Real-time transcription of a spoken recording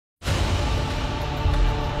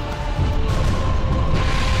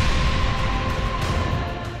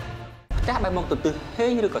បែបមកទៅទិសហេ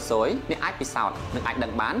ងឬក៏សួយអ្នកអាចពិសោធន៍និងអាចដឹ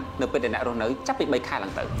ងបាននៅពេលដែលអ្នករស់នៅចាប់ពី3ខែឡើ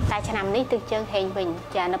ងទៅតែឆ្នាំនេះទិសជើងហេងវិញ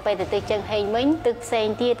ចានៅពេលទៅទិសជើងហេងវិញទិសផ្សេង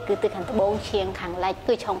ទៀតគឺទិសខាងត្បូងឈៀងខាងលិច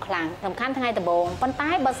គឺឆុងខ្លាំងសំខាន់ថ្ងៃដំបូងប៉ុន្តែ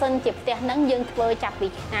បើសិនជាផ្ទះហ្នឹងយើងធ្វើចាប់ពី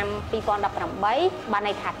ឆ្នាំ2018បាន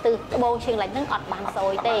ន័យថាទិសត្បូងឈៀងលិចហ្នឹងអត់បានសួ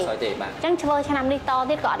យទេអញ្ចឹងធ្វើឆ្នាំនេះត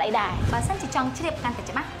ទៀតក៏អត់អីដែរបើសិនជាចង់ជ្រាបកាន់តែ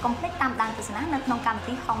ច្បាស់កុំភ្លេចតាមដានទស្សនានៅក្នុងកម្មវិ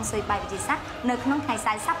ធីហុងស៊ុយបាយវិទ្យាសាស្ត្រនៅក្នុងថ្ងៃ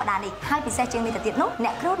សៅរ៍សប្តាហ៍នេះហើយពិសេសជាងនេះទៅទៀតនោះអ្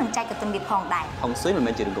នកគ្រូនឹងចែកកតុនវាផងដែរហុងស៊ុយមិន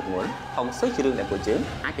មែនជារឿងគប់ងល់ហុងស៊ុយជារឿងដែលពួកយើង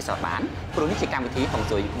អាចពិសោធន៍បានព្រោះនេះជាកម្មវិធីហុង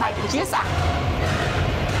ស៊ុយបាយវិទ្យាសាស្ត្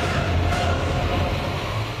រ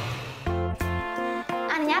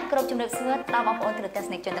គ្រប់ជំរាបសួរដល់បងប្អូនទូរទស្ស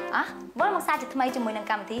និកជនទាំងអស់វិលមកសាជាថ្មីជាមួយនឹង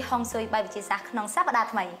កម្មវិធីហុងស៊ុយបាយវិទ្យាសាស្ត្រក្នុងសប្តាហ៍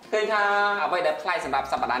ថ្មីឃើញថាអ្វីដែលប្លែកសម្រាប់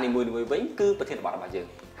សប្តាហ៍នីមួយៗវិញគឺប្រធានបទរបស់យើង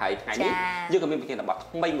ហើយថ្ងៃនេះយើងក៏មានប្រធានបទ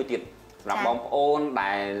ថ្មីមួយទៀតសម្រាប់បងប្អូន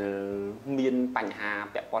ដែលមានបញ្ហា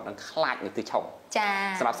ពាក់ព័ន្ធនឹងខ្លាចនៅទិសឆុងចា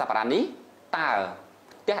សម្រាប់សប្តាហ៍នេះតើ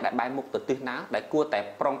ផ្ទះដែលបែរមុខទៅទិសណាដែលគួរតែ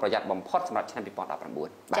ប្រុងប្រយ័ត្នបំផុតសម្រាប់ឆ្នាំ2019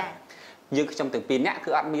បាទយើងខ្ញុំទាំងពីរនាក់គឺ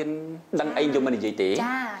អត់មានដឹងអីយកមកនិយាយទេ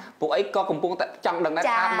ពួកអីក៏កំពុងតែចង់ដឹងដែរ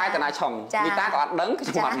ថាបែរតាណាឆុងនេះតាក៏អត់ដឹងខ្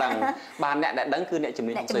ញុំអត់ដឹងបាទអ្នកដែលដឹងគឺអ្នកជំ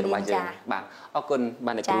នាញហុងស៊ុយរបស់យើងបាទអរគុណ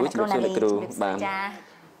បាទអ្នកគ្រូជំរាបសួរអ្នកគ្រូបាទ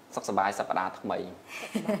សុខសប្បាយសប្តាហ៍ថ្មី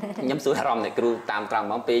ខ្ញុំសួរអារម្មណ៍អ្នកគ្រូតាមត្រង់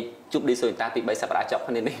ហ្មងពេលជួបឌីស៊ុយតាទី3សប្តាហ៍ចប់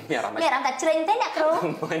គ្នានេះមានអារម្មណ៍មានអារម្មណ៍តែជ្រេញទេអ្នកគ្រូ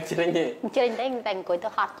មិនជ្រេញទេតែអង្គុយទៅ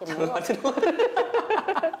ហត់ជំនួស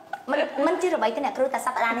មិនជារបៃទេអ្នកគ្រូតែស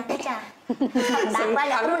ប្តាហ៍នេះទេចាដាក់បាយ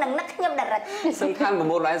អ្នកគ្រូនឹងនឹកខ្ញុំដរិតសំខាន់ប្រ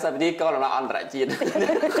មូលឡើងសប្តាហ៍ក៏ដល់អន្តរជាតិ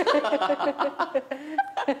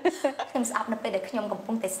ខ្ញុំស្អប់នៅពេលដែលខ្ញុំកំ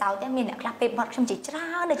ពុងតែសើចមានអ្នកខ្លះពេលបត់ខ្ញុំជាច្រើ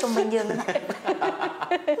ននៅជុំវិញយើងហ្នឹង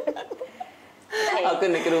អរគុណ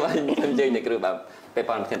អ្នកគ្រូខ្ញុំជើញអ្នកគ្រូបាទពេល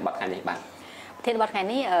ប៉ុនប្រធានបទថ្ងៃនេះបាទប្រធានបទថ្ងៃ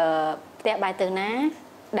នេះផ្ទះបាយទៅណា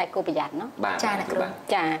ដែលគួរប្រយ័ត្នចាអ្នកគ្រូ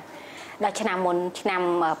ចាដល់ឆ្នាំមុនឆ្នាំ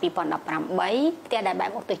2018ផ្ទះដែលបែប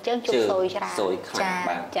មកទៅជើងជុំស៊ុយច្រើ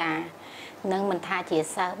នចានឹងមិនថាជា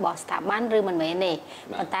សិស្សរបស់ស្ថាប័នឬមិនមែនទេ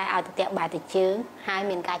ប៉ុន្តែឲ្យទៅផ្ទះបែបទៅជើងហើយ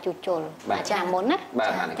មានការជួសជុលឆ្នាំមុនណា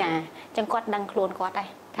ចាអញ្ចឹងគាត់ដឹងខ្លួនគាត់ដែរ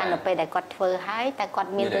ថានៅពេលដែលគាត់ធ្វើហើយតែគាត់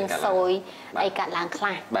មានរឿងស៊ុយអីកាត់ឡើងខ្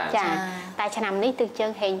លះចាតែឆ្នាំនេះទិសជើ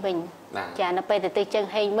ងហេងវិញចានៅពេលទៅទិសជើង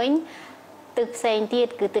ហេងវិញទិសផ្សេងទៀត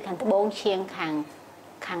គឺទិសខាងត្បូងឈៀងខាង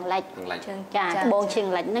លិចចាត្បូងឈៀង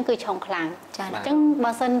លិចហ្នឹងគឺឆុងខ្លាំងអញ្ចឹង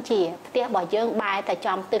បើសិនជាផ្ទះរបស់យើងបែរតែ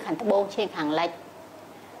ចំទិសខាងត្បូងឈៀងខាងលិច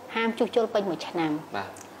ហាមជួសជុលពេញមួយឆ្នាំបាទ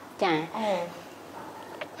ចា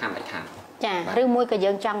ហាមដាច់ខាតចាឬមួយក៏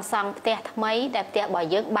យើងចង់សង់ផ្ទះថ្មីដែលផ្ទះរបស់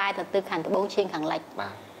យើងបែរទៅទិសខាងត្បូងឈៀងខាងលិចបា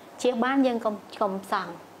ទជាបានយើងកុំស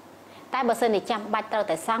ង់តែបើសិនជាចាំបាច់ត្រូវ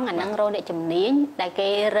តែសង់អានឹងរោអ្នកជំនាញដែលគេ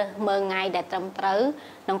រើសមើលថ្ងៃដែលត្រឹមត្រូវ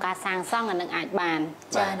ក្នុងការសាងសង់អានឹងអាចបាន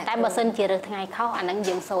តែបើសិនជារើសថ្ងៃខុសអានឹង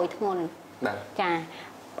យើងស៊យធ្ងន់ចា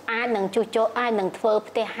អាចនឹងជួសជុលអាចនឹងធ្វើ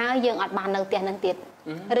ផ្ទះហើយយើងអត់បាននៅផ្ទះនឹងទៀត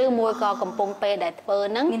ឬមួយក៏កំពុងពេលដែលធ្វើ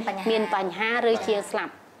នឹងមានបញ្ហាឬជាស្លា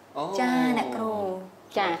ប់ចាអ្នកគ្រូ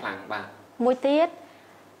ចាខ្លាំងបាទមួយទៀត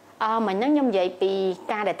មិញហ្នឹងខ្ញុំនិយាយពី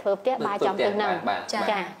ការដែលធ្វើផ្ទះបាយចំទិសហ្នឹង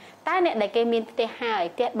ចាតែអ្នកដែលគេមានផ្ទះហើយ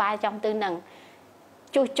ផ្ទះបាយចំទិសហ្នឹង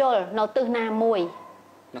ជួសជុលនៅទិសណាមួយ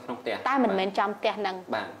នៅក្នុងផ្ទះតែមិនមែនចំផ្ទះហ្នឹង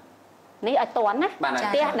បាទនេះឲ្យតន់ណា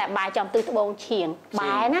ផ្ទះដែលបាយចំទិសត្បូងឈៀង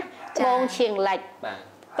បែណាត្បូងឈៀងលិច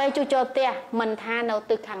ពេលជួសជុលផ្ទះមិនថានៅ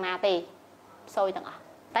ទិសខាងណាទេស៊យទាំងអស់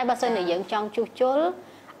តែបើសិនជាយើងចង់ជួសជុល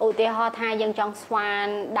ឧទាហរណ៍ថាយើងចង់ស្វាន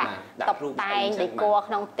ដាក់តុបតែងដេគ័រ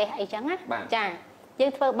ក្នុងផ្ទះអីចឹងណាចាយើ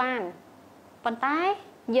ងធ្វើបានប៉ុន្តែ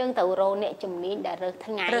យើងទៅរកអ្នកជំនាញដែលរើស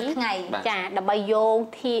ថ្ងៃចាដើម្បីយោង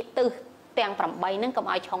ធាទិសទាំង8ហ្នឹងកុំ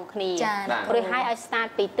ឲ្យឆុងគ្នាព្រោះឲ្យ start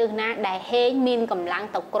ពីទិសណាដែលហេងមានកម្លាំង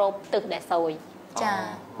ទៅគ្របទិសដែលស៊យចា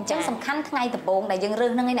អញ្ចឹងសំខាន់ថ្ងៃដំបូងដែលយើងរើ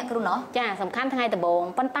សហ្នឹងឯអ្នកគ្រូណោះចាសំខាន់ថ្ងៃដំបូង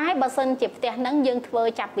ប៉ុន្តែបើសិនជាផ្ទះហ្នឹងយើងធ្វើ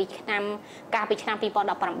ចាប់ពីឆ្នាំកាលពីឆ្នាំ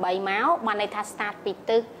2018មកបានន័យថា start ពី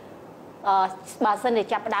ទិសបើសិនជា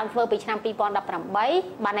ចាប់ផ្ដើមធ្វើពីឆ្នាំ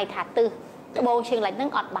2018បានន័យថាទិសត្បូងឈៀងលិចហ្នឹង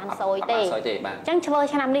អត់បានស៊យទេអញ្ចឹងធ្វើ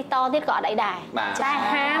ឆ្នាំនេះតទៀតក៏អត់អីដែរតែ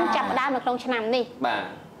ហាមចាប់ផ្ដើមនៅក្នុងឆ្នាំនេះបាទ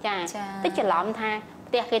ចាតិចច្រឡំថា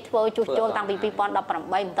ផ្ទះគេធ្វើជួសជុលតាំងពី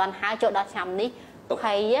2018មិនទាន់ហើយចូលដល់ឆ្នាំនេះ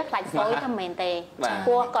ហើយខ្លាចស៊យថាមែនទេ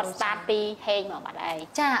ព្រោះគាត់ start ពីហេងមកបាត់ឯង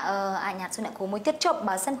ចាអាញាតសួរអ្នកគ្រូមួយទៀតជប់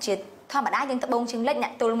បើសិនជាធម្មតាយើងត្បូងឈៀងលិចអ្ន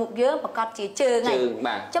កទល់មុខយើងប្រកាសជាជើងហើយ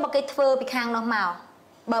ចុះបើគេធ្វើពីខាងនោះមក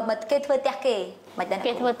បើគេធ្វើផ្ទះគេមិនដឹង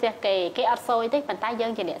គេធ្វើផ្ទះគេអត់ស៊យទេប៉ុន្តែយើ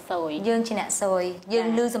ងជាអ្នកស៊យយើងជាអ្នកស៊យយើង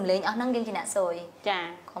ឮសំឡេងអស់ហ្នឹងយើងជាអ្នកស៊យចា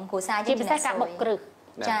ក្រុមគ្រួសារយើងជាអ្នកស៊យការបុកគ្រឹះ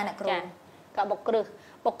ចាអ្នកគ្រូការបុកគ្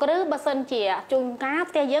រឹះបើសិនជាជួនកាល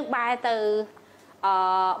ផ្ទះយើងបែរ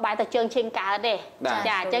ទៅជើងឈៀងកើតទេ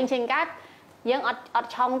ចាជើងឈៀងកើតយើងអត់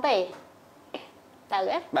ឆុងទេទៅ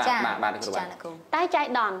បាទគ្រូចាអ្នកគ្រូតែចៃ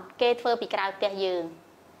ដន្យគេធ្វើពីក្រៅផ្ទះយើង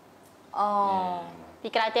អូពី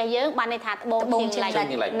ក្រៅផ្ទះយើងបានន័យថាត្បូងជាងឡែក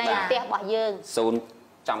នៅផ្ទះរបស់យើង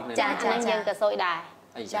0ចំគ្នាហ្នឹងយើងក៏សួយដែរ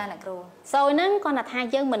ចាអ្នកគ្រូសួយហ្នឹងគាត់ថា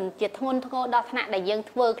យើងមិនជាធ្ងន់ធ្ងរដល់ថ្នាក់ដែលយើង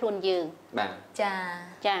ធ្វើខ្លួនយើងបាទចា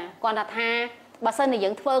គាត់ថាបើសិនជាយើ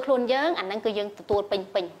ងធ្វើខ្លួនយើងអាហ្នឹងគឺយើងទទួលពេញ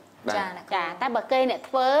ចាតែបើគេអ្នក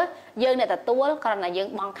ធ្វើយើងអ្នកទទួលគ្រាន់តែយើង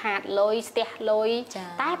បង់ខាតលុយស្ទះលុយ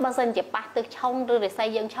តែបើសិនជាប៉ះទឹកឆុងឬរិស័យ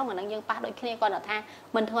យើងឆុងអាហ្នឹងយើងប៉ះដូចគ្នាគាត់ថា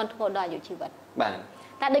មិនធ្ងន់ធ្ងរដល់អាយុជីវិតបាទ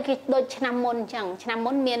តែដូចឆ្នាំមុនអញ្ចឹងឆ្នាំ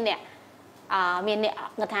មុនមានអ្នក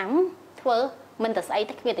គាត់ថាធ្វើមិនតែស្អី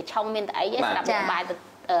តែគ្មានតែឆុងមានតែអីស្ដាប់បាយទៅ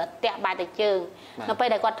ផ្ទះបាយទៅជើងនៅពេល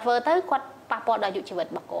ដែលគាត់ធ្វើទៅគាត់ប៉ះពាល់ដល់អាយុជីវិត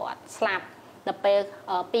របស់គាត់ស្លាប់ដល់ពេល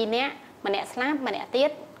2នាក់ម្នាក់ស្លាប់ម្នាក់ទៀត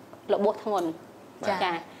របួសធ្ងន់ចា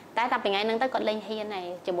តែតាពីថ្ងៃហ្នឹងទៅគាត់លេងហ៊ានហើយ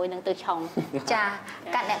ជាមួយនឹងទៅឆុងចា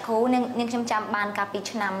កាត់អ្នកគ្រូនាងខ្ញុំចាំបានកាលពី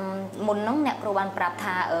ឆ្នាំមុនហ្នឹងអ្នកគ្រូបានប្រាប់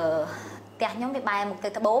ថាផ្ទះខ្ញុំវាបែរមុខទៅ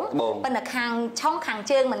ត្បូងប៉ុន្តែខាងឆុងខាង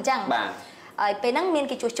ជើងមិនអញ្ចឹងបាទហើយពេលហ្នឹងមាន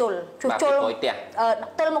គេជួសជុល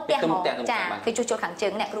ទល់មុខផ្ទះហ្មងចាគេជួសជុលខាងជើ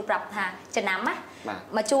ងអ្នកគ្រូប្រាប់ថាចំណាំណា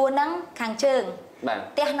មកជួហ្នឹងខាងជើង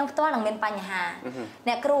ផ្ទះនឹងផ្ទាល់នឹងមានបញ្ហា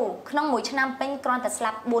អ្នកគ្រូក្នុងមួយឆ្នាំពេញគ្រាន់តែស្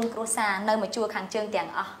លាប់4គ្រួសារនៅមកជួខាងជើងទាំង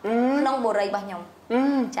អស់ក្នុងបុរីរបស់ខ្ញុំ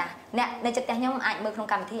ចាអ្នកនៅចិត្តផ្ទះខ្ញុំអាចមើលក្នុង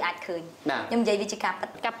កម្មវិធីអាចឃើញខ្ញុំនិយាយវាជាការ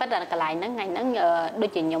ពិតដល់កន្លែងហ្នឹងថ្ងៃហ្នឹងដូច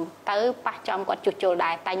ជាខ្ញុំទៅប៉ះចំគាត់ជួសជុល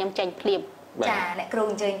ដែរតែខ្ញុំចេញភ្លាមចាអ្នកគ្រូ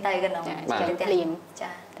អញ្ជើញទៅកណ្ដុំចេញភ្លាមចា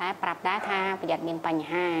តែប្រាប់ដែរថាប្រយ័ត្នមានបញ្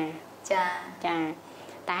ហាចា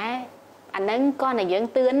តែអាហ្នឹងគាត់តែយើង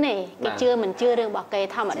ទឿនទេគេជឿមិនជឿរឿងរបស់គេ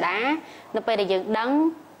ធម្មតានៅពេលដែលយើងដឹង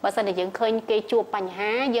បើសិនតែយើងឃើញគេជួបបញ្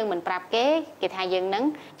ហាយើងមិនប្រាប់គេថាយើងនឹង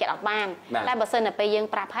ចាត់អត់បានតែបើសិនតែពេលយើង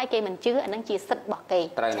ប្រាប់ហើយគេមិនជឿអាហ្នឹងជាសិទ្ធិរបស់គេ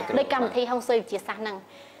ដោយកម្មវិធីហុងស៊ុយវិទ្យាសាស្ត្រហ្នឹង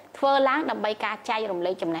ធ្វើឡើងដើម្បីការចែករំ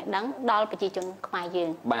លែកចំណេះដឹងដល់ប្រជាជនខ្មែរយើង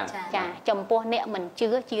ចាចំពោះអ្នកមិនជឿ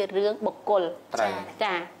ជារឿងបុគ្គល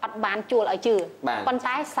ចាអត់បានជួលឲ្យជឿប៉ុន្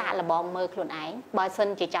តែសាកល្បងមើលខ្លួនឯងបើសិន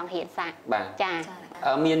ជាចង់ហ៊ានសាកចា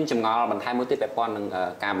មានចម្ងល់បន្ថែមមួយទៀតពាក់ព័ន្ធនឹង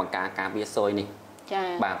ការបង្ការការវាស៊ុយនេះចា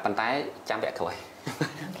បាទប៉ុន្តែចាំវគ្គក្រោយ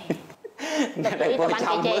តែពួកបាន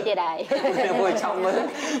គេជ័យទៀតដែរពួកឆោមមើល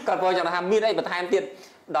គាត់ពួកចង់ថាមានអីបន្ថែមទៀត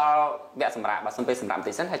ដល់វគ្គសម្រាប់បើសិនពេលសម្រាប់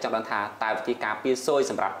តិចសិនហើយចង់ដឹងថាតើវិធីការពារស៊ុយ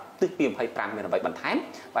សម្រាប់ទិសពី25មានអ្វីបន្ថែម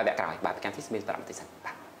បាទវគ្គក្រោយបាទកម្មវិធីមានសម្រាប់តិចសិន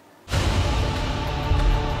បាទ